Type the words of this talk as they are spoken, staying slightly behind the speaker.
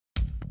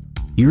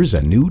Here's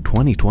a new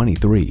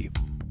 2023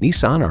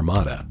 Nissan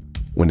Armada.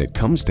 When it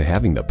comes to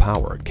having the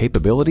power,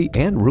 capability,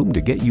 and room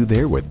to get you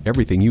there with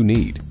everything you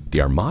need,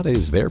 the Armada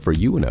is there for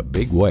you in a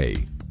big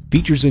way.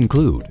 Features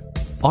include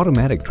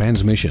automatic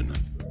transmission,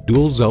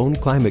 dual zone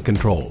climate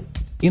control,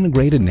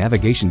 integrated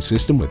navigation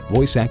system with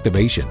voice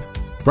activation,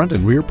 front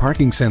and rear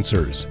parking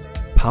sensors,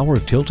 power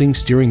tilting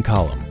steering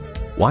column,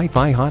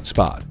 Wi-Fi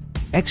hotspot,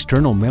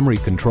 external memory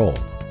control,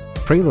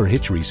 trailer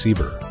hitch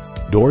receiver,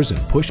 doors and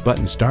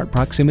push-button start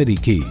proximity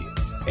key,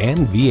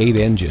 and V8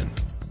 engine.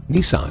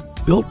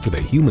 Nissan, built for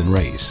the human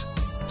race.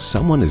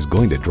 Someone is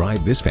going to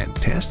drive this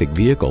fantastic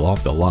vehicle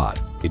off the lot.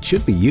 It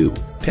should be you.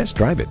 Test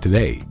drive it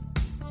today.